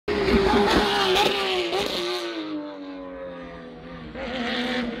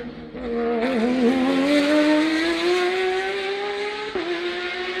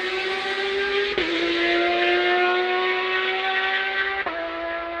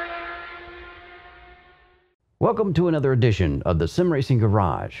Welcome to another edition of the Sim Racing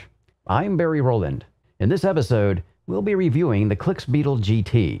Garage. I'm Barry Rowland. In this episode, we'll be reviewing the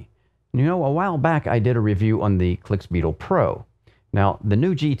Clixbeetle-GT. You know, a while back I did a review on the Clixbeetle Pro. Now, the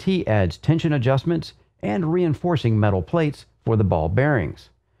new GT adds tension adjustments and reinforcing metal plates for the ball bearings.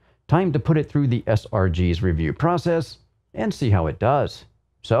 Time to put it through the SRG's review process and see how it does.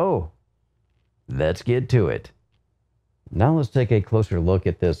 So, let's get to it. Now let's take a closer look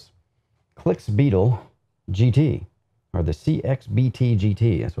at this Clixbeetle-GT, or the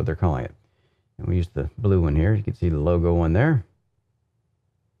CXBT-GT, that's what they're calling it. And we use the blue one here. You can see the logo on there.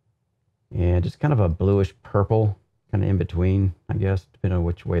 And just kind of a bluish purple, kind of in between, I guess, depending on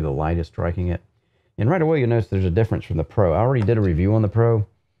which way the light is striking it. And right away you'll notice there's a difference from the Pro. I already did a review on the Pro,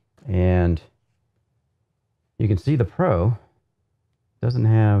 and you can see the Pro doesn't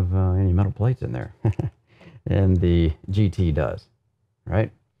have any metal plates in there. And the GT does,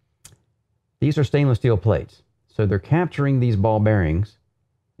 right? These are stainless steel plates. So they're capturing these ball bearings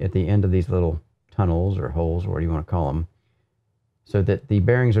at the end of these little tunnels or holes, or whatever you want to call them, so that the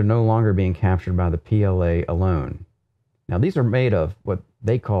bearings are no longer being captured by the PLA alone. Now these are made of what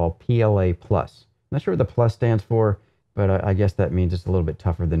they call PLA+. I'm not sure what the plus stands for, but I guess that means it's a little bit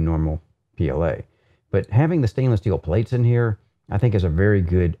tougher than normal PLA. But having the stainless steel plates in here, I think is a very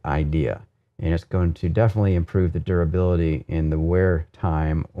good idea. And it's going to definitely improve the durability and the wear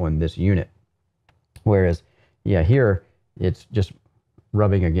time on this unit. Whereas, yeah, here it's just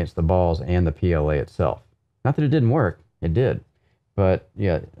rubbing against the balls and the PLA itself. Not that it didn't work, it did. But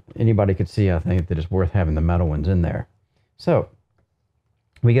yeah, anybody could see, I think, that it's worth having the metal ones in there. So,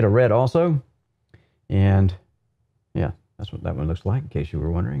 we get a red also. And yeah, that's what that one looks like, in case you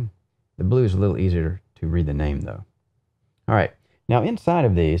were wondering. The blue is a little easier to read the name, though. All right, now inside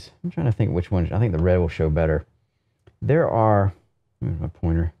of these, I'm trying to think which one. I think the red will show better. There are, here's my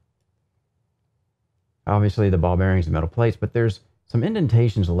pointer. Obviously the ball bearings and metal plates, but there's some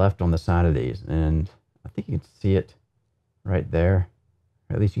indentations left on the side of these, and I think you can see it right there.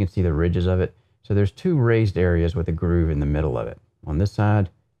 Or at least you can see the ridges of it. So there's two raised areas with a groove in the middle of it, on this side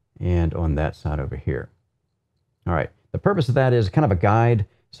and on that side over here. All right, the purpose of that is kind of a guide,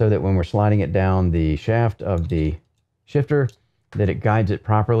 so that when we're sliding it down the shaft of the shifter, that it guides it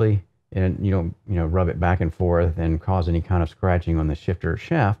properly, and you don't, rub it back and forth and cause any kind of scratching on the shifter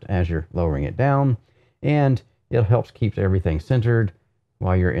shaft as you're lowering it down. And it helps keep everything centered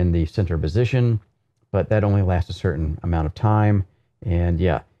while you're in the center position, but that only lasts a certain amount of time. And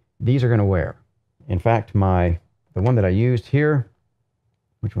yeah, these are going to wear. In fact, the one that I used here,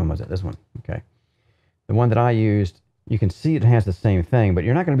 which one was it? This one. Okay. The one that I used, you can see it has the same thing, but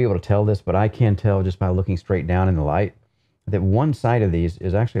you're not going to be able to tell this, but I can tell just by looking straight down in the light that one side of these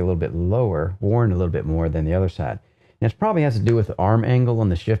is actually a little bit lower, worn a little bit more than the other side. And it probably has to do with the arm angle on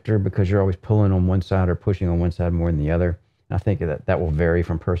the shifter, because you're always pulling on one side or pushing on one side more than the other. And I think that will vary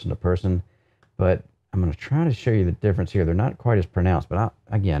from person to person. But I'm going to try to show you the difference here. They're not quite as pronounced, but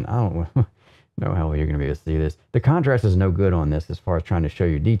again, I don't know how well you're going to be able to see this. The contrast is no good on this as far as trying to show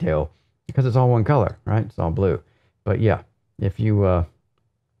you detail, because it's all one color, right? It's all blue. But yeah, if you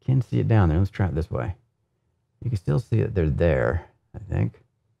can see it down there, let's try it this way. You can still see that they're there, I think,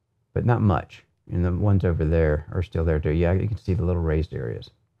 but not much. And the ones over there are still there too. Yeah, you can see the little raised areas.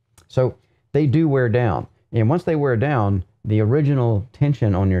 So they do wear down. And once they wear down, the original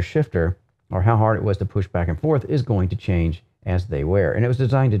tension on your shifter, or how hard it was to push back and forth, is going to change as they wear. And it was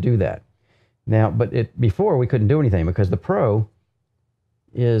designed to do that. Now, but before we couldn't do anything, because the Pro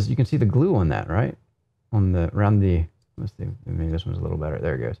is, you can see the glue on that, right? Around the, let's see, maybe this one's a little better.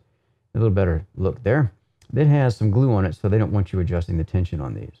 There it goes. A little better look there. It has some glue on it, so they don't want you adjusting the tension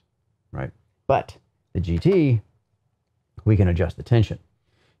on these, right? But the GT, we can adjust the tension.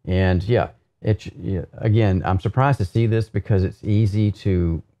 And yeah, again, I'm surprised to see this, because it's easy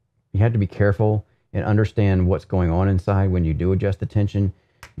to, you have to be careful and understand what's going on inside when you do adjust the tension,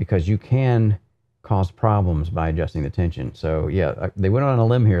 because you can cause problems by adjusting the tension. So yeah, they went on a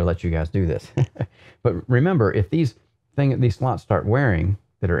limb here to let you guys do this. But remember, if these slots start wearing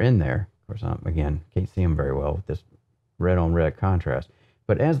that are in there, of course, again, can't see them very well with this red on red contrast,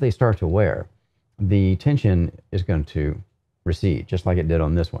 but as they start to wear, the tension is going to recede, just like it did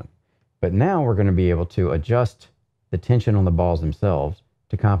on this one. But now we're going to be able to adjust the tension on the balls themselves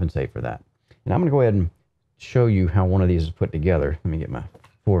to compensate for that. And I'm going to go ahead and show you how one of these is put together. Let me get my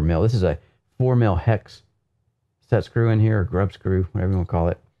 4mm. This is a 4mm hex set screw in here, or grub screw, whatever you want to call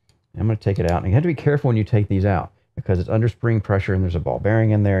it. And I'm going to take it out. And you have to be careful when you take these out, because it's under spring pressure and there's a ball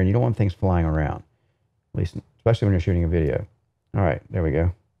bearing in there, and you don't want things flying around, at least, especially when you're shooting a video. All right, there we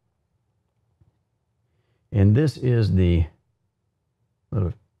go. And this is the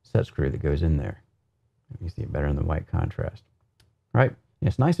little set screw that goes in there. You see it better in the white contrast. Right? And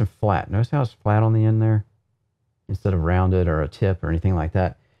it's nice and flat. Notice how it's flat on the end there? Instead of rounded or a tip or anything like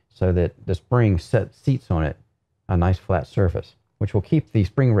that. So that the spring seats on it a nice flat surface, which will keep the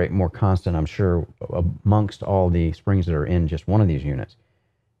spring rate more constant, I'm sure, amongst all the springs that are in just one of these units.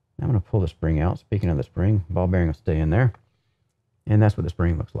 Now I'm going to pull the spring out. Speaking of the spring, ball bearing will stay in there. And that's what the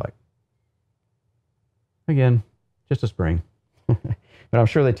spring looks like. Again, just a spring. But I'm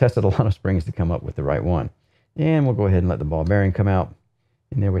sure they tested a lot of springs to come up with the right one. And we'll go ahead and let the ball bearing come out.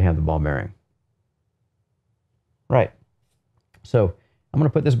 And there we have the ball bearing. Right. So I'm going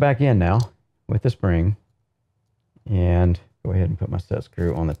to put this back in now with the spring. And go ahead and put my set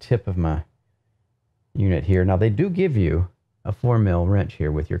screw on the tip of my unit here. Now they do give you a 4mm wrench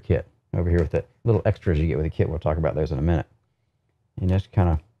here with your kit. Over here with the little extras you get with the kit. We'll talk about those in a minute. And just kind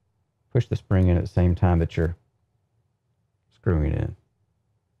of push the spring in at the same time that you're screwing it in.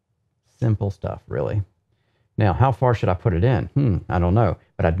 Simple stuff, really. Now, how far should I put it in? I don't know.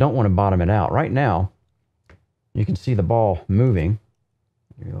 But I don't want to bottom it out. Right now, you can see the ball moving.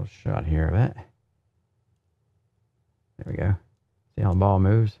 Give you a little shot here of it. There we go. See how the ball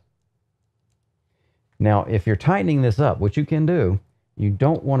moves? Now, if you're tightening this up, which you can do, you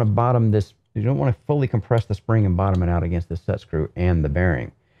don't want to bottom this. You don't want to fully compress the spring and bottom it out against the set screw and the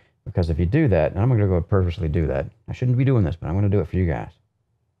bearing. Because if you do that, and I'm going to go purposely do that. I shouldn't be doing this, but I'm going to do it for you guys.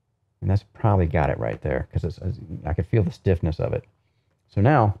 And that's probably got it right there, because I could feel the stiffness of it. So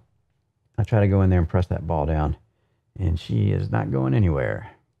now, I try to go in there and press that ball down, and she is not going anywhere.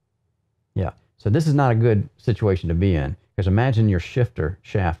 Yeah, so this is not a good situation to be in, because imagine your shifter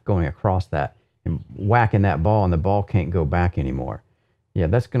shaft going across that and whacking that ball, and the ball can't go back anymore. Yeah,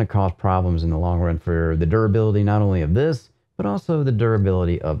 that's going to cause problems in the long run for the durability not only of this, but also the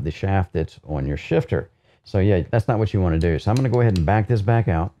durability of the shaft that's on your shifter. So yeah, that's not what you want to do. So I'm going to go ahead and back this back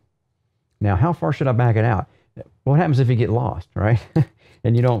out. Now, how far should I back it out? What happens if you get lost, right?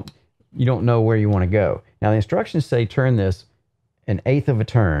 And you don't know where you want to go. Now, the instructions say turn this 1/8 of a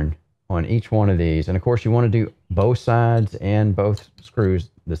turn on each one of these. And of course, you want to do both sides and both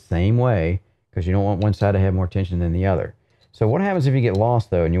screws the same way, because you don't want one side to have more tension than the other. So what happens if you get lost,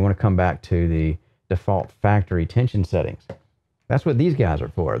 though, and you want to come back to the default factory tension settings? That's what these guys are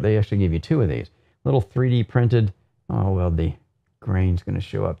for. They actually give you 2 of these. Little 3D printed, oh, well, the grain's going to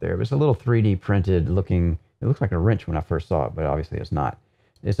show up there. But it's a little 3D printed looking, it looks like a wrench when I first saw it, but obviously it's not.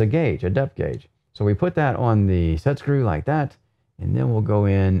 It's a gauge, a depth gauge. So we put that on the set screw like that, and then we'll go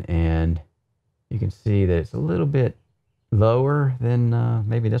in and you can see that it's a little bit lower than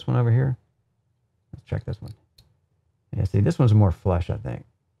maybe this one over here. Let's check this one. Yeah, see, this one's more flush, I think.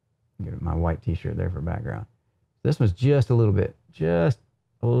 Give my white t-shirt there for background. This one's just a little bit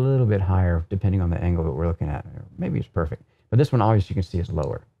higher, depending on the angle that we're looking at. Maybe it's perfect. But this one, obviously, you can see is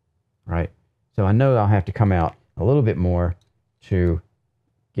lower, right? So I know I'll have to come out a little bit more to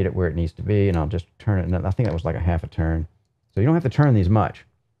get it where it needs to be, and I'll just turn it. And I think that was like a 1/2 a turn. So you don't have to turn these much.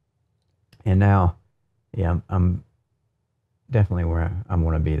 And now, yeah, I'm definitely where I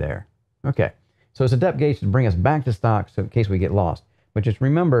want to be there. Okay, so it's a depth gauge to bring us back to stock, so in case we get lost. But just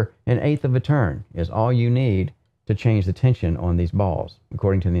remember, 1/8 of a turn is all you need to change the tension on these balls,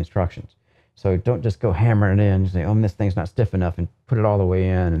 according to the instructions. So don't just go hammering it in and say, oh, this thing's not stiff enough, and put it all the way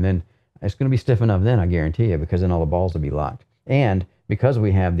in, and then it's going to be stiff enough then, I guarantee you, because then all the balls will be locked. And because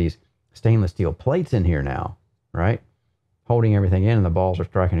we have these stainless steel plates in here now, right, holding everything in, and the balls are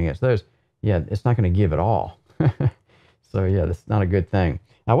striking against those, yeah, it's not going to give it all. So yeah, that's not a good thing.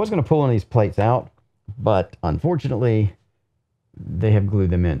 I was going to pull one of these plates out, but unfortunately, they have glued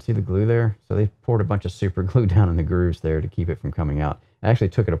them in. See the glue there? So they poured a bunch of super glue down in the grooves there to keep it from coming out. I actually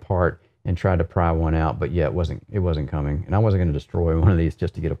took it apart and tried to pry one out, but yeah, it wasn't coming. And I wasn't going to destroy one of these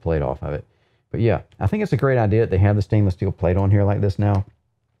just to get a plate off of it. But yeah, I think it's a great idea that they have the stainless steel plate on here like this now.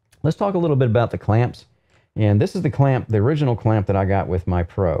 Let's talk a little bit about the clamps. And this is the clamp, the original clamp that I got with my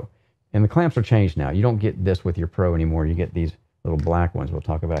Pro. And the clamps are changed now. You don't get this with your Pro anymore. You get these little black ones we'll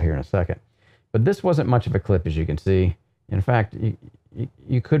talk about here in a second. But this wasn't much of a clip, as you can see. In fact,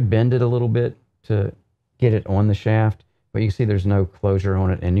 you could bend it a little bit to get it on the shaft, but you can see there's no closure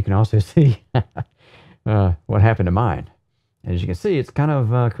on it. And you can also see what happened to mine. As you can see, it's kind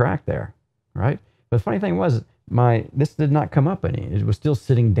of cracked there, right? But the funny thing was, this did not come up any. It was still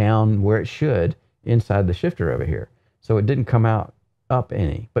sitting down where it should inside the shifter over here. So it didn't come out up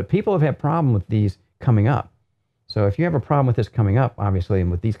any. But people have had problem with these coming up. So if you have a problem with this coming up, obviously,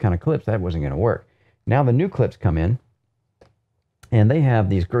 and with these kind of clips, that wasn't going to work. Now the new clips come in, and they have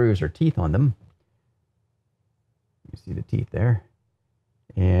these grooves or teeth on them. You see the teeth there.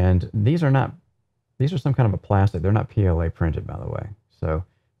 And these are some kind of a plastic. They're not PLA printed, by the way. So,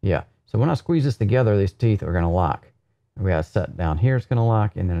 yeah. So when I squeeze this together, these teeth are going to lock. We have a set down here, it's going to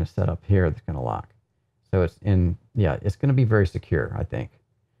lock, and then a set up here that's going to lock. So it's it's going to be very secure, I think.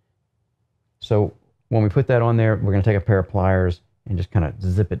 So when we put that on there, we're going to take a pair of pliers and just kind of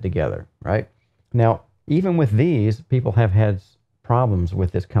zip it together, right? Now, even with these, people have had problems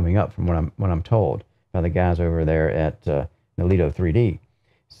with this coming up from what I'm told by the guys over there at Nolitto 3D.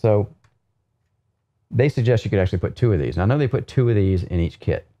 So they suggest you could actually put 2 of these. Now, I know they put 2 of these in each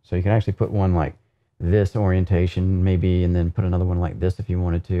kit. So you can actually put one like this orientation maybe, and then put another one like this if you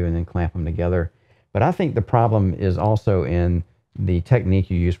wanted to, and then clamp them together. But I think the problem is also in the technique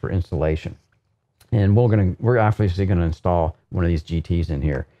you use for installation. And we're obviously going to install one of these GTs in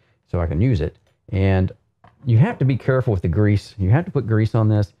here so I can use it. And you have to be careful with the grease. You have to put grease on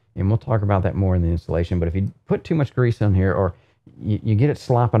this, and we'll talk about that more in the installation. But if you put too much grease on here, or you get it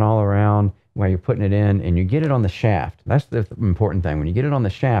slopping all around while you're putting it in, and you get it on the shaft. That's the important thing. When you get it on the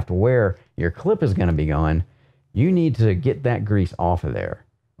shaft where your clip is going to be going, you need to get that grease off of there,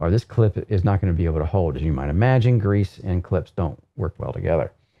 or this clip is not going to be able to hold. As you might imagine, grease and clips don't work well together.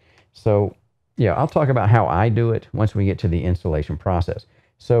 So yeah, I'll talk about how I do it once we get to the installation process.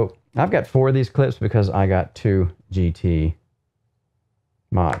 So I've got 4 of these clips because I got 2 GT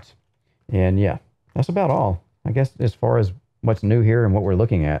mods. And yeah, that's about all, I guess, as far as what's new here and what we're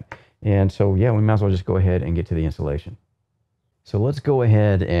looking at. And so, yeah, we might as well just go ahead and get to the installation. So let's go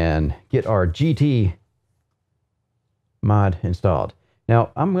ahead and get our GT mod installed. Now,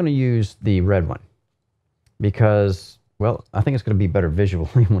 I'm going to use the red one because, well, I think it's going to be better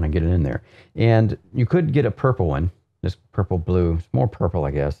visually when I get it in there. And you could get a purple one, this purple blue. It's more purple, I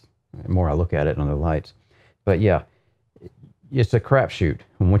guess, the more I look at it on the lights. But yeah, it's a crapshoot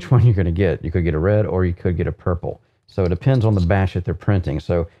on which one you're going to get. You could get a red or you could get a purple. So it depends on the batch that they're printing.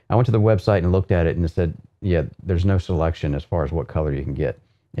 So I went to the website and looked at it, and it said, yeah, there's no selection as far as what color you can get.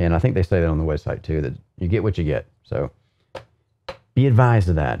 And I think they say that on the website too, that you get what you get. So be advised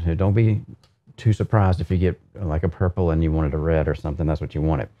of that. Don't be too surprised if you get like a purple and you wanted a red or something. That's what you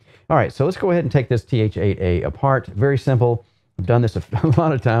wanted. All right, so let's go ahead and take this TH8A apart. Very simple. I've done this a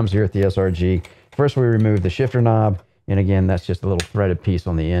lot of times here at the SRG. First, we remove the shifter knob. And again, that's just a little threaded piece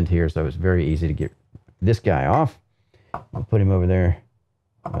on the end here. So it's very easy to get this guy off. I'll put him over there.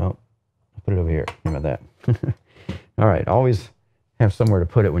 Well, I'll put it over here. How about that? All right, always have somewhere to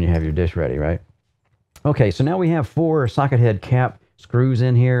put it when you have your dish ready, right? Okay, so now we have 4 socket head cap screws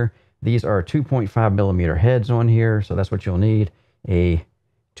in here. These are 2.5 millimeter heads on here, so that's what you'll need. A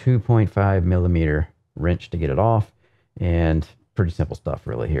 2.5 millimeter wrench to get it off, and pretty simple stuff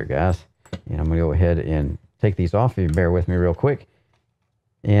really here, guys. And I'm gonna go ahead and take these off. If you bear with me real quick.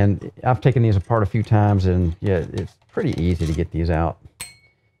 And I've taken these apart a few times, and yeah, it's pretty easy to get these out.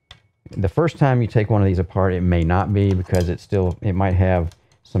 The first time you take one of these apart, it may not be, because it might have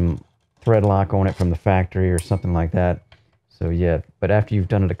some thread lock on it from the factory or something like that. So yeah, but after you've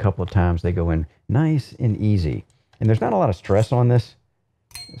done it a couple of times, they go in nice and easy. And there's not a lot of stress on this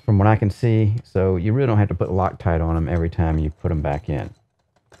from what I can see, so you really don't have to put Loctite on them every time you put them back in.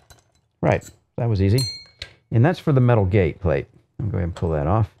 Right, that was easy. And that's for the metal gate plate. I'll go ahead and pull that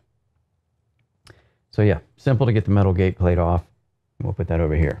off. So yeah, simple to get the metal gate plate off. We'll put that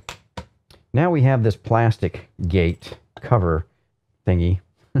over here. Now we have this plastic gate cover thingy.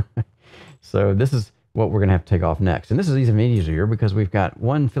 So this is what we're going to have to take off next. And this is even easier because we've got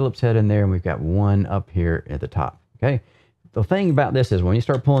one Phillips head in there and we've got one up here at the top. Okay. The thing about this is when you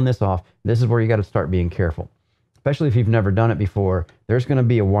start pulling this off, this is where you got to start being careful. Especially if you've never done it before, there's going to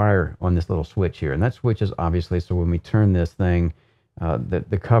be a wire on this little switch here. And that switch is obviously, so when we turn this thing,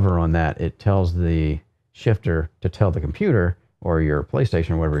 the cover on that, it tells the shifter to tell the computer or your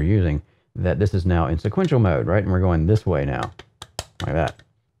PlayStation or whatever you're using that this is now in sequential mode, right? And we're going this way now, like that.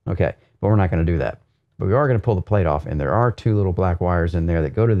 Okay, but we're not going to do that. But we are going to pull the plate off, and there are 2 little black wires in there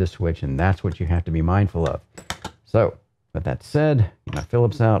that go to this switch, and that's what you have to be mindful of. So, with that said, get my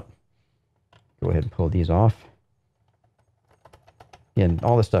Phillips out. Go ahead and pull these off. And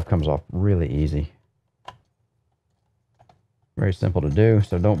all this stuff comes off really easy. Very simple to do,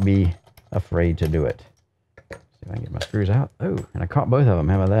 so don't be afraid to do it. See if I can get my screws out. Oh, and I caught both of them.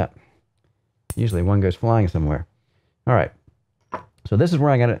 How about that? Usually one goes flying somewhere. All right. So this is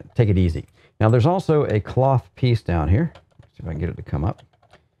where I got to take it easy. Now there's also a cloth piece down here. Let's see if I can get it to come up.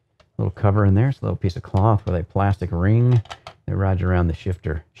 A little cover in there. It's a little piece of cloth with a plastic ring that rides around the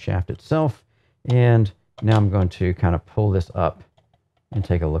shifter shaft itself. And now I'm going to kind of pull this up and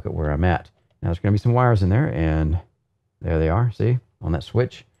take a look at where I'm at. Now there's going to be some wires in there, and there they are, see, on that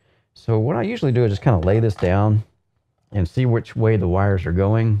switch. So what I usually do is just kind of lay this down and see which way the wires are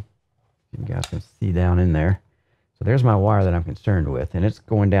going. You guys can see down in there. So there's my wire that I'm concerned with, and it's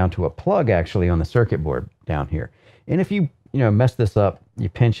going down to a plug actually on the circuit board down here. And if you mess this up, you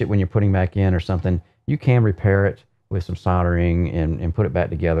pinch it when you're putting back in or something, you can repair it with some soldering and put it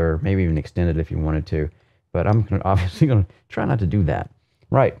back together, maybe even extend it if you wanted to. But I'm obviously going to try not to do that.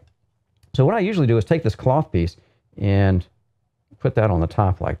 Right. So what I usually do is take this cloth piece and put that on the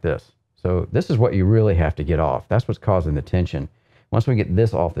top like this. So this is what you really have to get off. That's what's causing the tension. Once we get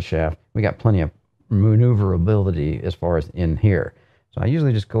this off the shaft, we got plenty of maneuverability as far as in here. So I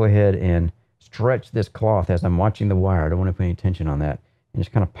usually just go ahead and stretch this cloth as I'm watching the wire. I don't want to put any tension on that. And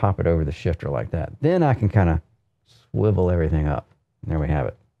just kind of pop it over the shifter like that. Then I can kind of swivel everything up. And there we have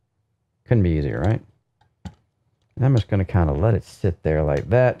it. Couldn't be easier, right? And I'm just going to kind of let it sit there like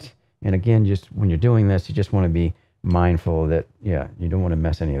that. And again, just when you're doing this, you just want to be mindful that, yeah, you don't want to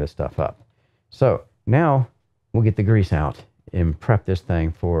mess any of this stuff up. So now we'll get the grease out and prep this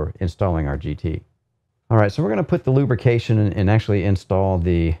thing for installing our GT. All right, so we're going to put the lubrication and actually install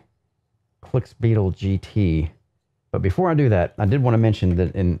the Clixbeetle-GT. But before I do that, I did want to mention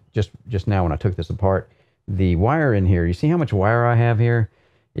that in just now when I took this apart, the wire in here, you see how much wire I have here?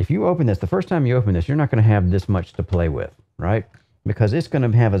 If you open this, the first time you open this, you're not going to have this much to play with, right? Because it's going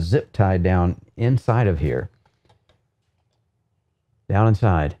to have a zip tie down inside of here, down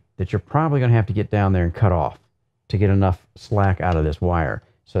inside, that you're probably going to have to get down there and cut off to get enough slack out of this wire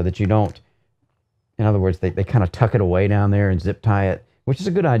so that you don't, in other words, they kind of tuck it away down there and zip tie it, which is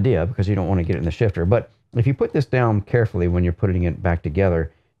a good idea because you don't want to get it in the shifter. But if you put this down carefully when you're putting it back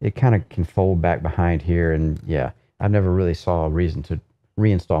together, it kind of can fold back behind here. And yeah, I never really saw a reason to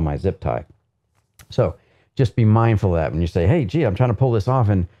reinstall my zip tie. So just be mindful of that when you say, hey, gee, I'm trying to pull this off,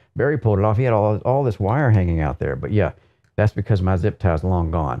 and Barry pulled it off. He had all this wire hanging out there. But yeah, that's because my zip tie is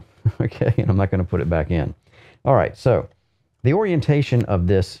long gone. Okay, and I'm not going to put it back in. All right, so the orientation of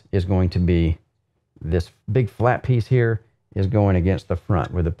this is going to be this big flat piece here is going against the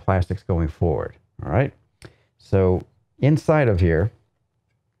front where the plastic's going forward. All right, so inside of here,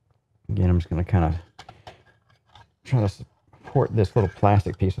 again, I'm just going to kind of try to support this little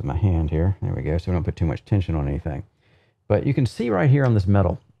plastic piece with my hand here. There we go, so we don't put too much tension on anything. But you can see right here on this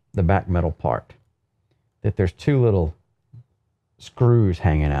metal, the back metal part, that there's two little screws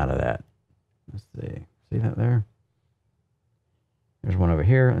hanging out of that. Let's see that there? There's one over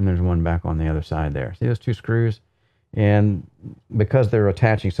here, and there's one back on the other side there. See those two screws? And because they're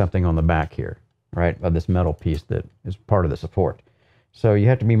attaching something on the back here, right, of this metal piece that is part of the support. So you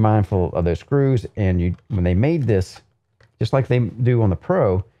have to be mindful of those screws, and when they made this, just like they do on the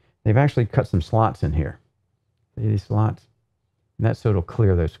Pro, they've actually cut some slots in here. See these slots? And that's so it'll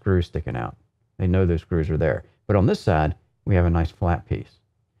clear those screws sticking out. They know those screws are there. But on this side, we have a nice flat piece.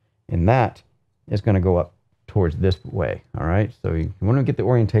 And that is going to go up towards this way, all right? So you want to get the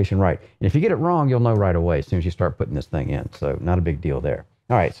orientation right. And if you get it wrong, you'll know right away as soon as you start putting this thing in. So not a big deal there.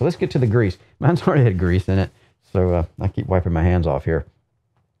 All right, so let's get to the grease. Mine's already had grease in it, so I keep wiping my hands off here.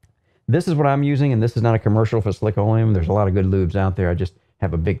 This is what I'm using, and this is not a commercial for Slick Oleum. There's a lot of good lubes out there. I just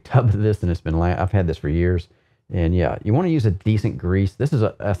have a big tub of this, and I've had this for years. And yeah, you want to use a decent grease. This is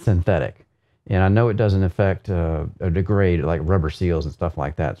a synthetic, and I know it doesn't affect or degrade like rubber seals and stuff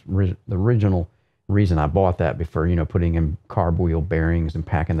like that. It's the original reason I bought that before, putting in carb wheel bearings and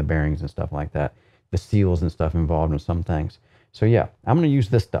packing the bearings and stuff like that. The seals and stuff involved in some things. So yeah, I'm going to use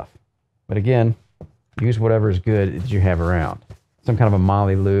this stuff. But again, use whatever is good that you have around. Some kind of a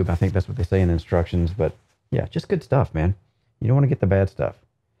moly lube. I think that's what they say in the instructions. But yeah, just good stuff, man. You don't want to get the bad stuff.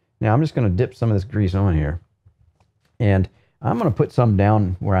 Now I'm just going to dip some of this grease on here. And I'm going to put some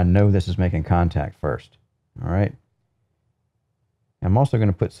down where I know this is making contact first. All right. I'm also going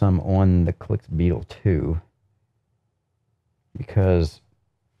to put some on the Clixbeetle too, because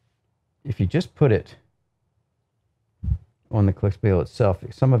if you just put it on the Clixbeetle itself,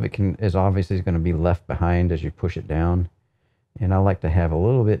 some of it is obviously going to be left behind as you push it down. And I like to have a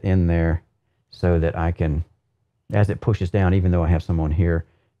little bit in there so that I can, as it pushes down, even though I have some on here,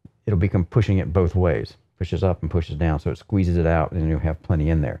 it'll become pushing it both ways. Pushes up and pushes down, so it squeezes it out and you'll have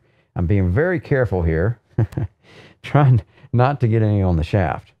plenty in there. I'm being very careful here, trying not to get any on the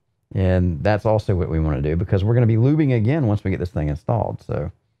shaft. And that's also what we want to do, because we're going to be lubing again once we get this thing installed. So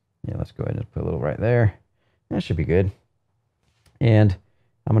yeah, let's go ahead and put a little right there. That should be good. And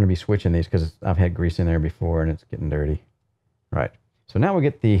I'm going to be switching these because I've had grease in there before and it's getting dirty. Right. So now we'll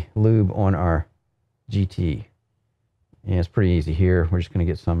get the lube on our GT. And it's pretty easy here. We're just going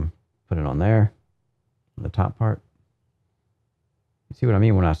to get some, put it on there, on the top part. You see what I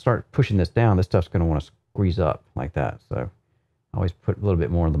mean? When I start pushing this down, this stuff's going to want to squeeze up like that. So I always put a little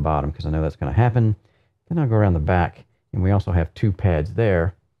bit more on the bottom because I know that's going to happen. Then I'll go around the back, and we also have two pads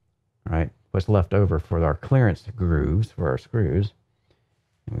there, right? what's left over for our clearance grooves for our screws.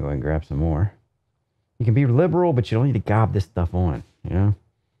 Let me go ahead and grab some more. You can be liberal, but you don't need to gob this stuff on, you know?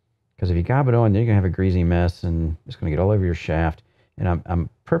 Because if you gob it on, then you're going to have a greasy mess, and it's going to get all over your shaft. And I'm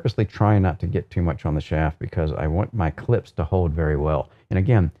purposely trying not to get too much on the shaft because I want my clips to hold very well. And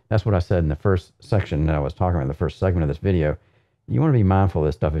again, that's what I said in the first section that I was talking about, the first segment of this video. You want to be mindful of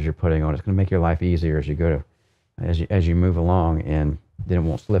this stuff as you're putting on. It's going to make your life easier as you go to, as you move along, and then it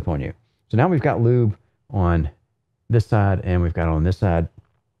won't slip on you. So now we've got lube on this side, and we've got it on this side.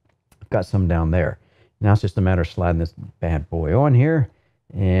 I've got some down there. Now it's just a matter of sliding this bad boy on here.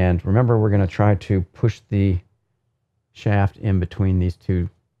 And remember, we're going to try to push the shaft in between these two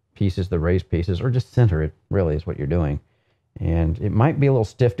pieces, the raised pieces, or just center it, really, is what you're doing. And it might be a little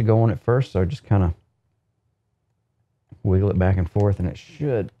stiff to go on at first, so just kind of wiggle it back and forth, and it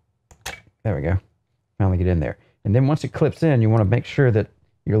should, there we go, finally get in there. And then once it clips in, you want to make sure that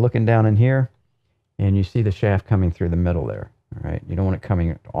you're looking down in here, and you see the shaft coming through the middle there, all right? You don't want it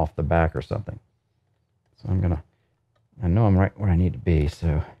coming off the back or something. So I know I'm right where I need to be,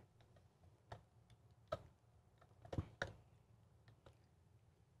 so.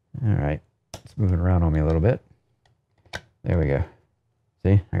 All right, it's moving around on me a little bit. There we go.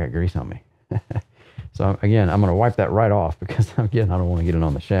 See, I got grease on me. So again, I'm going to wipe that right off because again, I don't want to get it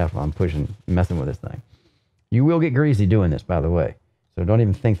on the shaft while I'm messing with this thing. You will get greasy doing this, by the way. So don't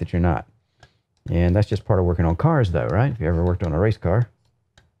even think that you're not. And that's just part of working on cars though, right? If you ever worked on a race car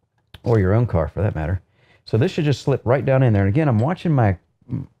or your own car for that matter. So this should just slip right down in there. And again, I'm watching my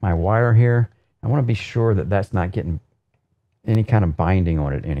wire here. I want to be sure that that's not getting any kind of binding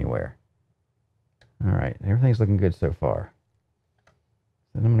on it anywhere. All right, everything's looking good so far.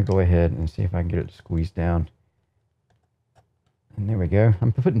 Then I'm going to go ahead and see if I can get it to squeeze down. And there we go.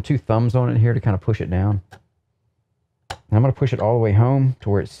 I'm putting 2 thumbs on it here to kind of push it down. And I'm going to push it all the way home to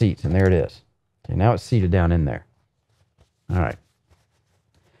where it seats, and there it is. Okay, now it's seated down in there. All right.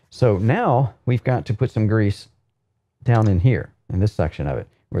 So now we've got to put some grease down in here, in this section of it,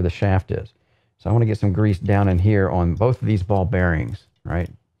 where the shaft is. So I want to get some grease down in here on both of these ball bearings, right?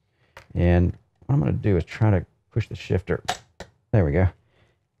 And what I'm going to do is try to push the shifter. There we go.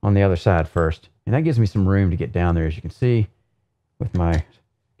 On the other side first. And that gives me some room to get down there, as you can see, with my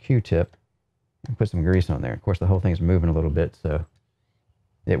Q-tip, and put some grease on there. Of course, the whole thing's moving a little bit, so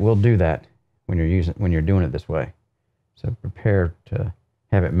it will do that when you're doing it this way. So prepare to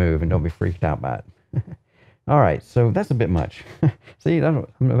have it move and don't be freaked out by it. All right, so that's a bit much. See, I'm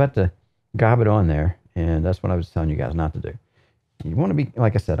about to gob it on there, and that's what I was telling you guys not to do. You want to be,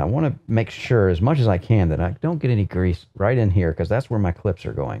 like I said, I want to make sure as much as I can that I don't get any grease right in here, because that's where my clips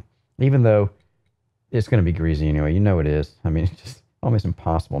are going. Even though it's going to be greasy anyway, you know it is. I mean, it's just almost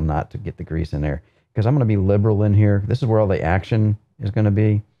impossible not to get the grease in there, because I'm going to be liberal in here. This is where all the action is going to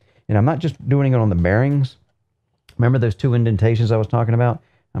be. And I'm not just doing it on the bearings. Remember those 2 indentations I was talking about?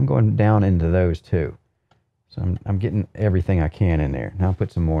 I'm going down into those too. So I'm getting everything I can in there. Now I'll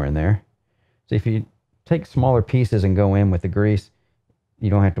put some more in there. So if you take smaller pieces and go in with the grease, you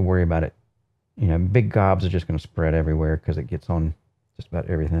don't have to worry about it. You know, big gobs are just going to spread everywhere because it gets on just about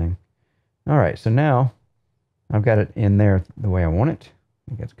everything. All right, so now I've got it in there the way I want it. I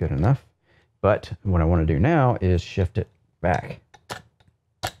think that's good enough. But what I want to do now is shift it back.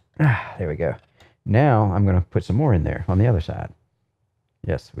 There we go. Now I'm going to put some more in there on the other side.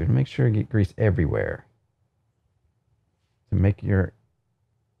 Yes, we make sure you get grease everywhere to make your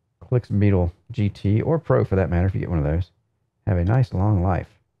Clixbeetle-GT, or Pro for that matter, if you get one of those, have a nice long life.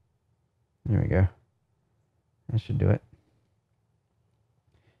 There we go. That should do it.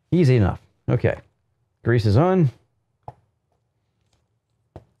 Easy enough. Okay. Grease is on.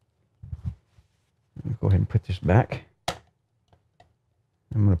 Go ahead and put this back.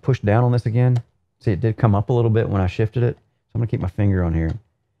 I'm going to push down on this again. See, it did come up a little bit when I shifted it. So I'm going to keep my finger on here.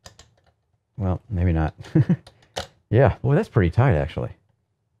 Well, maybe not. Yeah, boy, that's pretty tight, actually.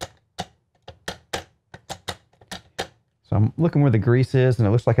 So I'm looking where the grease is, and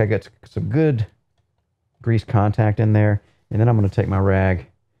it looks like I got some good grease contact in there. And then I'm going to take my rag,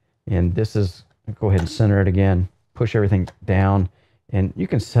 and this is, go ahead and center it again, push everything down, and you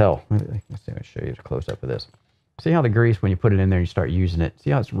can tell. Let's see, I'll show you a close-up of this. See how the grease, when you put it in there and you start using it, see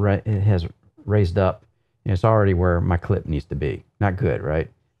how it has raised up, and it's already where my clip needs to be. Not good, right?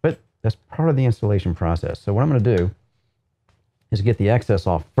 But that's part of the installation process. So what I'm going to do is get the excess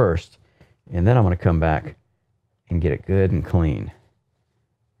off first, and then I'm going to come back and get it good and clean.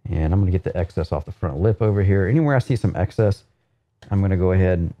 And I'm going to get the excess off the front lip over here. Anywhere I see some excess, I'm going to go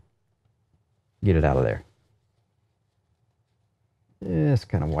ahead and get it out of there. Just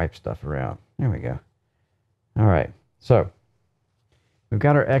kind of wipe stuff around. There we go. All right. So we've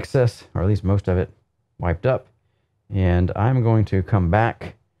got our excess, or at least most of it, wiped up. And I'm going to come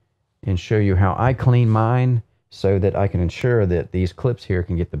back and show you how I clean mine so that I can ensure that these clips here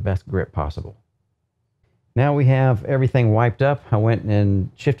can get the best grip possible. Now we have everything wiped up. I went and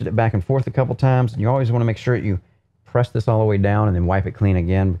shifted it back and forth a couple times. You always want to make sure that you press this all the way down and then wipe it clean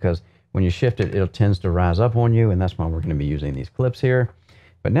again, because when you shift it, it tends to rise up on you, and that's why we're going to be using these clips here.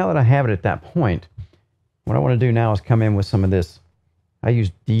 But now that I have it at that point, what I want to do now is come in with some of this. I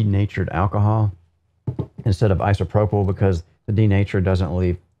use denatured alcohol instead of isopropyl, because the denatured doesn't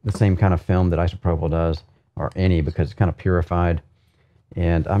leave the same kind of film that isopropyl does, or any, because it's kind of purified.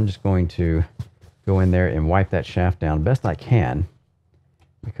 And I'm just going to go in there and wipe that shaft down best I can,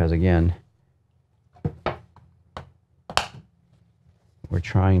 because again, we're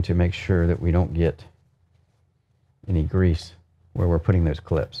trying to make sure that we don't get any grease where we're putting those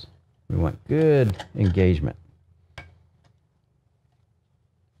clips. We want good engagement.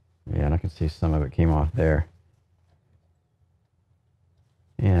 Yeah, and I can see some of it came off there.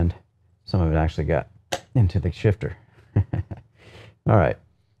 And some of it actually got into the shifter. All right.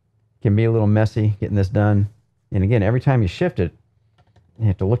 Can be a little messy getting this done. And again, every time you shift it, you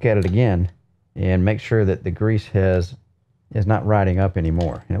have to look at it again and make sure that the grease is not riding up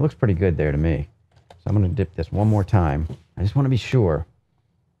anymore. And it looks pretty good there to me. So I'm going to dip this one more time. I just want to be sure,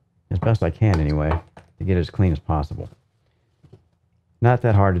 as best I can anyway, to get it as clean as possible. Not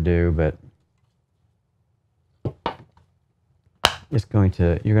that hard to do, but it's going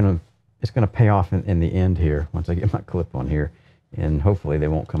to pay off in the end here once I get my clip on here, and hopefully they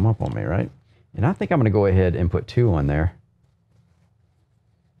won't come up on me, right? And I think I'm going to go ahead and put 2 on there.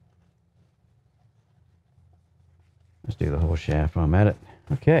 Let's do the whole shaft while I'm at it.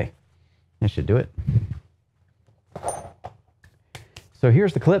 Okay, that should do it. So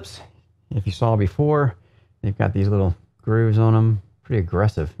here's the clips. If you saw before, they've got these little grooves on them. Pretty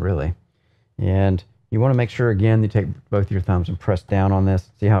aggressive, really. And you want to make sure, again, you take both your thumbs and press down on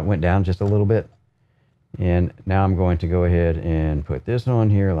this. See how it went down just a little bit? And now I'm going to go ahead and put this on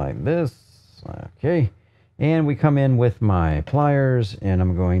here like this. Okay. And we come in with my pliers, and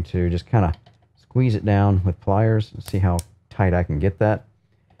I'm going to just kind of squeeze it down with pliers and see how tight I can get that.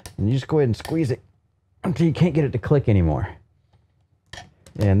 And you just go ahead and squeeze it until you can't get it to click anymore.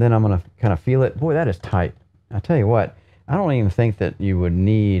 And then I'm going to kind of feel it. Boy, that is tight. I tell you what, I don't even think that you would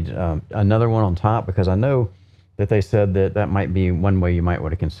need another one on top, because I know that they said that that might be one way you might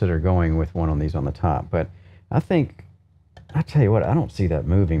want to consider going with one of these on the top. But I tell you what, I don't see that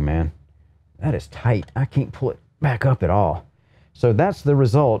moving, man. That is tight. I can't pull it back up at all. So that's the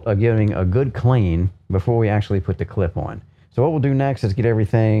result of getting a good clean before we actually put the clip on. So what we'll do next is get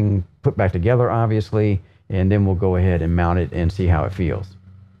everything put back together, obviously, and then we'll go ahead and mount it and see how it feels.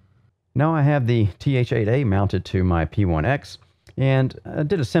 Now I have the TH8A mounted to my P1X, and I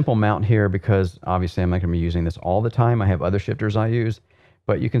did a simple mount here because obviously I'm not going to be using this all the time. I have other shifters I use,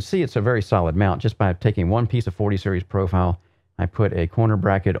 but you can see it's a very solid mount just by taking one piece of 40 series profile. I put a corner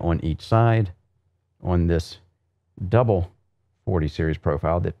bracket on each side on this double 40 series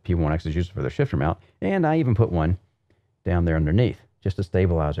profile that P1X is using for their shifter mount, and I even put one down there underneath just to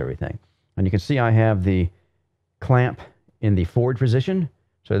stabilize everything. And you can see I have the clamp in the forward position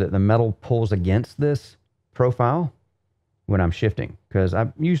so that the metal pulls against this profile when I'm shifting, because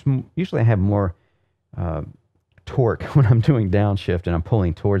I usually have more torque when I'm doing downshift and I'm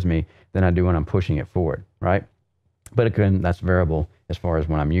pulling towards me than I do when I'm pushing it forward, right? But again, that's variable as far as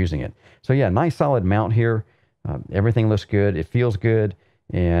when I'm using it. So yeah, nice solid mount here. Everything looks good. It feels good.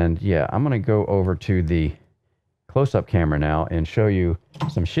 And yeah, I'm going to go over to the close-up camera now and show you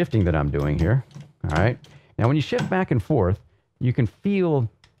some shifting that I'm doing here. All right. Now, when you shift back and forth, you can feel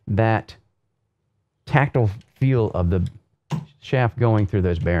that tactile feel of the shaft going through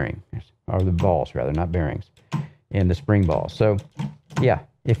those bearings, or the balls rather, not bearings, and the spring balls. So yeah,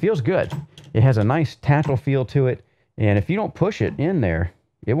 it feels good. It has a nice tactile feel to it. And if you don't push it in there,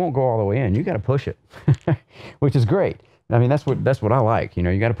 it won't go all the way in. You got to push it, which is great. I mean, that's what I like. You know,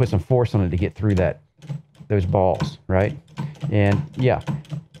 you got to put some force on it to get through those balls, right? And yeah,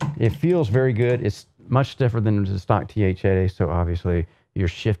 it feels very good. It's much stiffer than the stock TH8A, so obviously your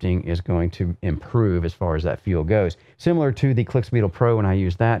shifting is going to improve as far as that feel goes. Similar to the Clixbeetle Pro when I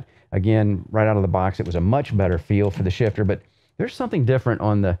used that. Again, right out of the box, it was a much better feel for the shifter, but there's something different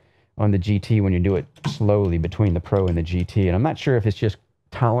on the GT when you do it slowly between the Pro and the GT. And I'm not sure if it's just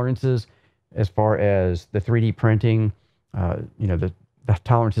tolerances as far as the 3D printing, you know, the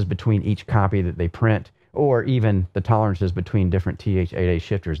tolerances between each copy that they print, or even the tolerances between different TH8A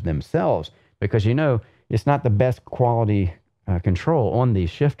shifters themselves, because, you know, it's not the best quality control on these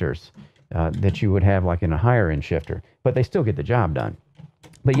shifters that you would have like in a higher end shifter, but they still get the job done.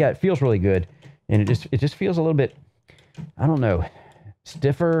 But yeah, it feels really good. And it just feels a little bit, I don't know,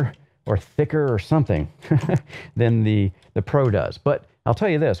 stiffer or thicker or something than the Pro does. But I'll tell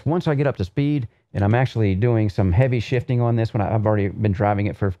you this, once I get up to speed and I'm actually doing some heavy shifting on this, when I've already been driving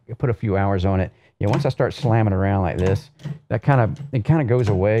it put a few hours on it, yeah, once I start slamming around like this, it kind of goes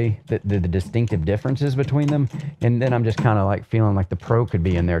away, the distinctive differences between them. And then I'm just kind of like feeling like the Pro could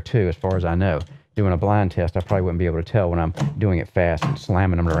be in there too, as far as I know. Doing a blind test, I probably wouldn't be able to tell when I'm doing it fast and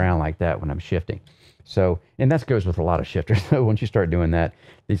slamming them around like that when I'm shifting. So, and that goes with a lot of shifters. So once you start doing that,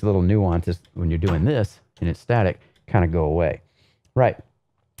 these little nuances when you're doing this and it's static kind of go away. Right.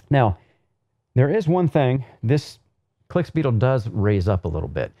 Now, there is one thing, this Clixbeetle does raise up a little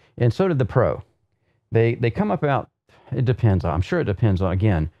bit, and so did the Pro. They come up about, it depends on, I'm sure it depends on,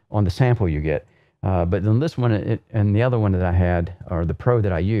 again, on the sample you get. But then this one and the other one that I had, or the Pro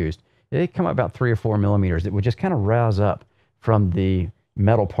that I used, they come up about 3 or 4 millimeters. It would just kind of rouse up from the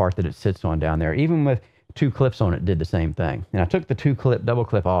metal part that it sits on down there. Even with 2 clips on it, did the same thing. And I took the 2-clip double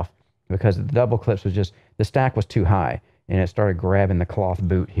clip off because the double clips was just, the stack was too high, and it started grabbing the cloth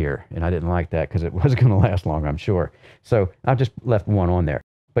boot here, and I didn't like that because it wasn't going to last long, I'm sure. So I just left one on there.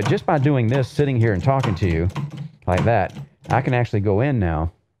 But just by doing this, sitting here and talking to you like that, I can actually go in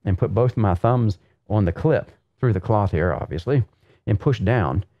now and put both of my thumbs on the clip through the cloth here, obviously, and push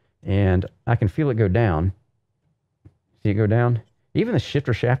down, and I can feel it go down. See it go down? Even the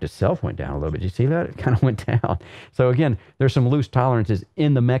shifter shaft itself went down a little bit. Did you see that? It kind of went down. So again, there's some loose tolerances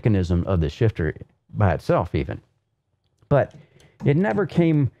in the mechanism of the shifter by itself even. But it never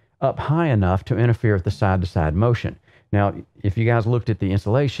came up high enough to interfere with the side-to-side motion. Now, if you guys looked at the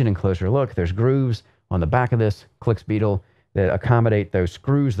installation and closer look, there's grooves on the back of this Clixbeetle that accommodate those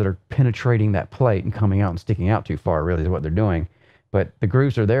screws that are penetrating that plate and coming out and sticking out too far, really is what they're doing. But the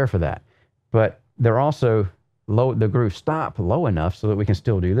grooves are there for that. But they're also low, the grooves stop low enough so that we can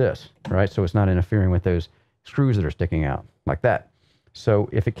still do this, right? So it's not interfering with those screws that are sticking out like that. So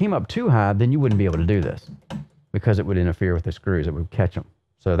if it came up too high, then you wouldn't be able to do this because it would interfere with the screws. It would catch them.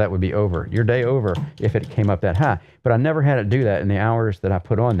 So that would be over. Your day over if it came up that high. But I never had it do that in the hours that I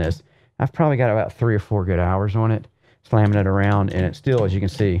put on this. I've probably got about 3 or 4 good hours on it, slamming it around, and it still, as you can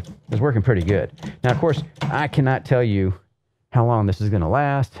see, is working pretty good. Now, of course, I cannot tell you how long this is going to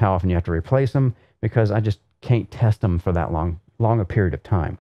last, how often you have to replace them, because I just can't test them for that long a period of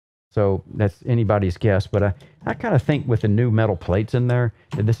time. So that's anybody's guess. But I kind of think with the new metal plates in there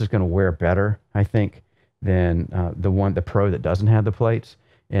that this is going to wear better, I think, than the Pro that doesn't have the plates.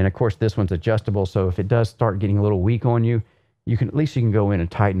 And of course, this one's adjustable, so if it does start getting a little weak on you, at least you can go in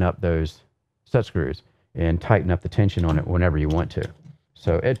and tighten up those set screws and tighten up the tension on it whenever you want to.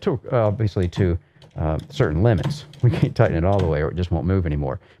 So it took obviously to certain limits. We can't tighten it all the way or it just won't move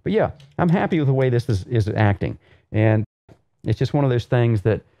anymore. But yeah, I'm happy with the way this is acting. And it's just one of those things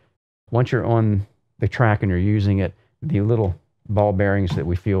that once you're on the track and you're using it, the little ball bearings that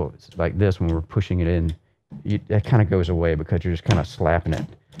we feel like this when we're pushing it in, that kind of goes away because you're just kind of slapping it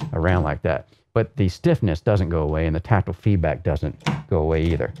around like that. But the stiffness doesn't go away and the tactile feedback doesn't go away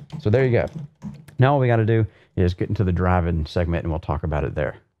either. So there you go. Now all we got to do is get into the driving segment and we'll talk about it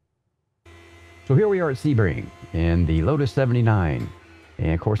there. So here we are at Sebring in the Lotus 79.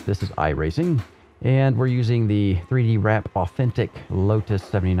 And of course this is iRacing. And we're using the 3D Wrap Authentic Lotus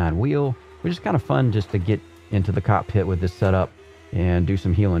 79 wheel, which is kind of fun just to get into the cockpit with this setup and do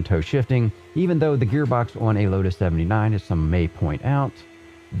some heel and toe shifting. Even though the gearbox on a Lotus 79, as some may point out,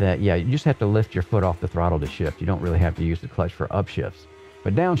 that yeah, you just have to lift your foot off the throttle to shift. You don't really have to use the clutch for upshifts.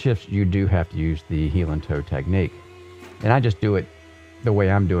 But downshifts, you do have to use the heel and toe technique. And I just do it the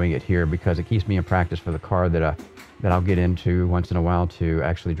way I'm doing it here because it keeps me in practice for the car that I'll get into once in a while to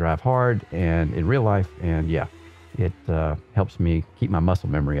actually drive hard and in real life. And yeah, it helps me keep my muscle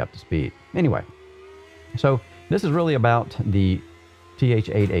memory up to speed. Anyway, so this is really about the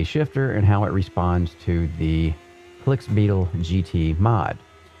TH8A shifter and how it responds to the Clixbeetle-GT mod.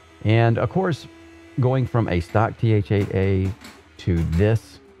 And of course, going from a stock TH8A to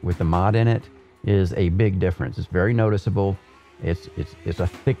this with the mod in it is a big difference. It's very noticeable. It's a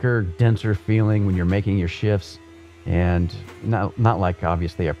thicker, denser feeling when you're making your shifts, and not like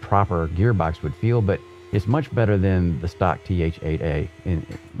obviously a proper gearbox would feel, but it's much better than the stock TH8A,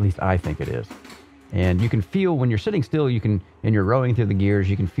 at least I think it is. And you can feel when you're sitting still, and you're rowing through the gears,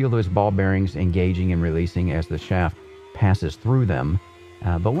 you can feel those ball bearings engaging and releasing as the shaft passes through them.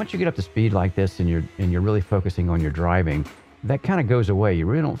 But once you get up to speed like this and you're really focusing on your driving, that kind of goes away. You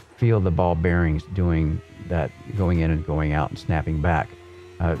really don't feel the ball bearings doing that, going in and going out and snapping back.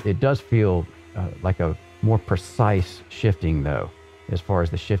 It does feel like a more precise shifting though, as far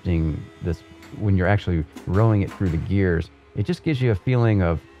as the shifting, when you're actually rowing it through the gears, it just gives you a feeling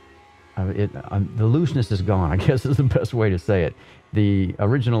of the looseness is gone, I guess is the best way to say it. The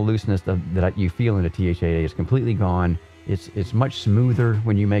original looseness that you feel in a TH8A is completely gone. It's much smoother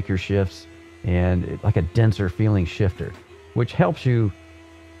when you make your shifts, and like a denser feeling shifter, which helps you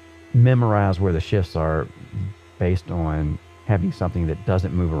memorize where the shifts are based on having something that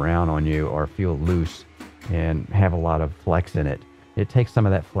doesn't move around on you or feel loose and have a lot of flex in it. It takes some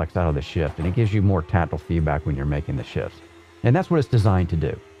of that flex out of the shift, and it gives you more tactile feedback when you're making the shifts. And that's what it's designed to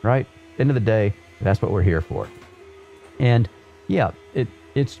do, right? End of the day, that's what we're here for. And yeah,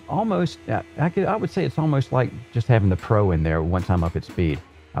 it's almost, I would say it's almost like just having the Pro in there once I'm up at speed.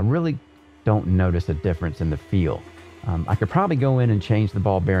 I really don't notice a difference in the feel. I could probably go in and change the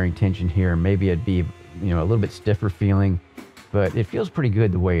ball bearing tension here. Maybe it'd be, a little bit stiffer feeling, but it feels pretty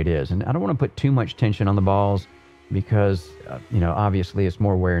good the way it is. And I don't want to put too much tension on the balls because, obviously it's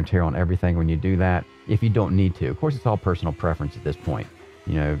more wear and tear on everything when you do that, if you don't need to. Of course, it's all personal preference at this point.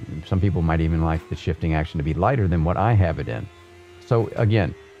 Some people might even like the shifting action to be lighter than what I have it in. So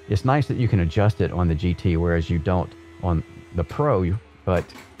again, it's nice that you can adjust it on the GT, whereas you don't on the Pro, but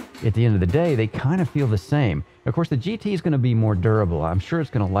at the end of the day, they kind of feel the same. Of course, the GT is going to be more durable. I'm sure it's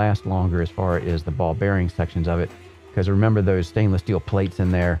going to last longer as far as the ball bearing sections of it, because remember those stainless steel plates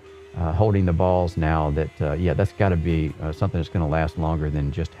in there holding the balls now, that's got to be something that's going to last longer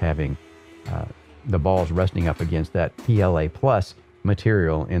than just having the balls resting up against that PLA plus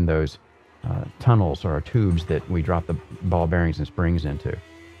material in those tunnels or tubes that we drop the ball bearings and springs into.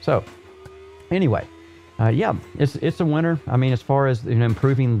 So anyway, yeah, it's a winner. I mean, as far as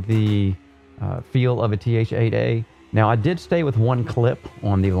improving the feel of a TH8A. Now, I did stay with one clip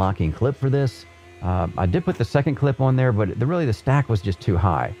on the locking clip for this. I did put the second clip on there, but really the stack was just too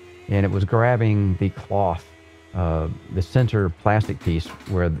high, and it was grabbing the cloth, the center plastic piece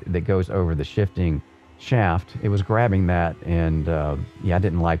that goes over the shifting shaft. It was grabbing that, and yeah, I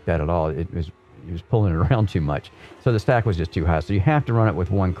didn't like that at all. It was pulling it around too much, so the stack was just too high. So you have to run it with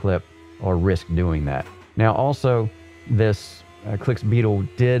one clip or risk doing that. Now, also, this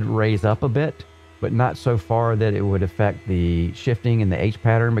Clixbeetle did raise up a bit, but not so far that it would affect the shifting and the H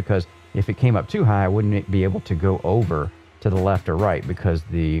pattern, because if it came up too high, I wouldn't be able to go over to the left or right, because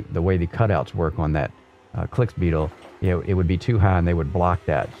the way the cutouts work on that Clixbeetle, it would be too high and they would block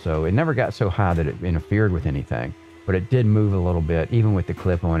that. So it never got so high that it interfered with anything, but it did move a little bit, even with the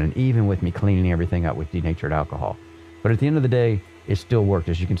clip on and even with me cleaning everything up with denatured alcohol. But at the end of the day, it still worked,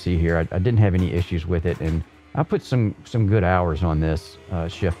 as you can see here. I didn't have any issues with it, and I put some good hours on this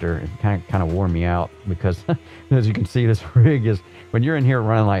shifter. It kind of wore me out, because as you can see, this rig is, when you're in here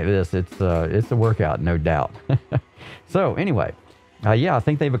running like this, it's a workout, no doubt. So anyway, yeah, I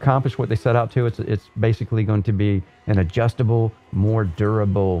think they've accomplished what they set out to. It's basically going to be an adjustable, more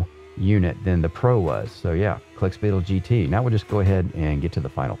durable unit than the Pro was. So yeah, Clixbeetle-GT. Now we'll just go ahead and get to the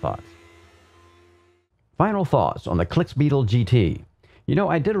final thoughts. Final thoughts on the Clixbeetle-GT.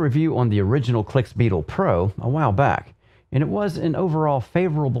 I did a review on the original Clixbeetle Pro a while back, and it was an overall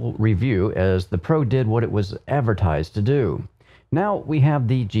favorable review, as the Pro did what it was advertised to do. Now we have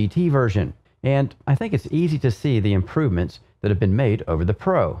the GT version, and I think it's easy to see the improvements that have been made over the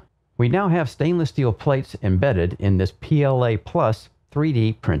Pro. We now have stainless steel plates embedded in this PLA Plus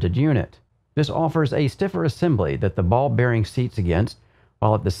 3D printed unit. This offers a stiffer assembly that the ball bearing seats against,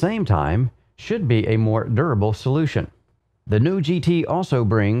 while at the same time should be a more durable solution. The new GT also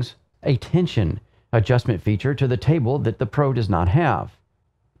brings a tension adjustment feature to the table that the Pro does not have.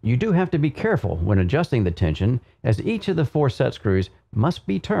 You do have to be careful when adjusting the tension, as each of the 4 set screws must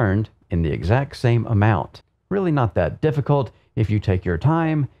be turned in the exact same amount. Really not that difficult if you take your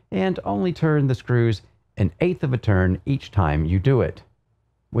time and only turn the screws 1/8 of a turn each time you do it.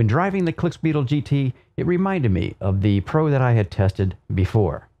 When driving the Clixbeetle-GT, it reminded me of the Pro that I had tested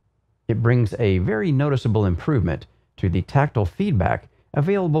before. It brings a very noticeable improvement to the tactile feedback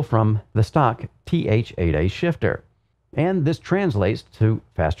available from the stock TH8A shifter, and this translates to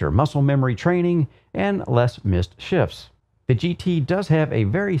faster muscle memory training and less missed shifts. The GT does have a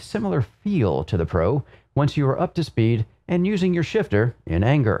very similar feel to the Pro once you are up to speed and using your shifter in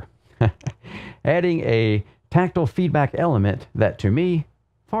anger, adding a tactile feedback element that, to me,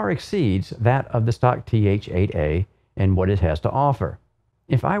 far exceeds that of the stock TH8A and what it has to offer.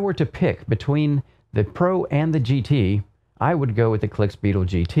 If I were to pick between the Pro and the GT, I would go with the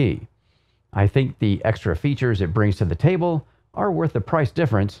Clixbeetle-GT. I think the extra features it brings to the table are worth the price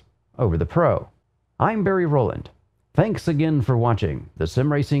difference over the Pro. I'm Barry Rowland. Thanks again for watching the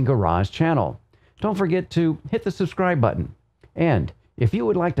Sim Racing Garage channel. Don't forget to hit the subscribe button. And if you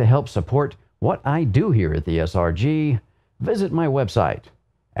would like to help support what I do here at the SRG, visit my website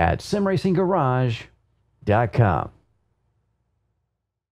at simracinggarage.com.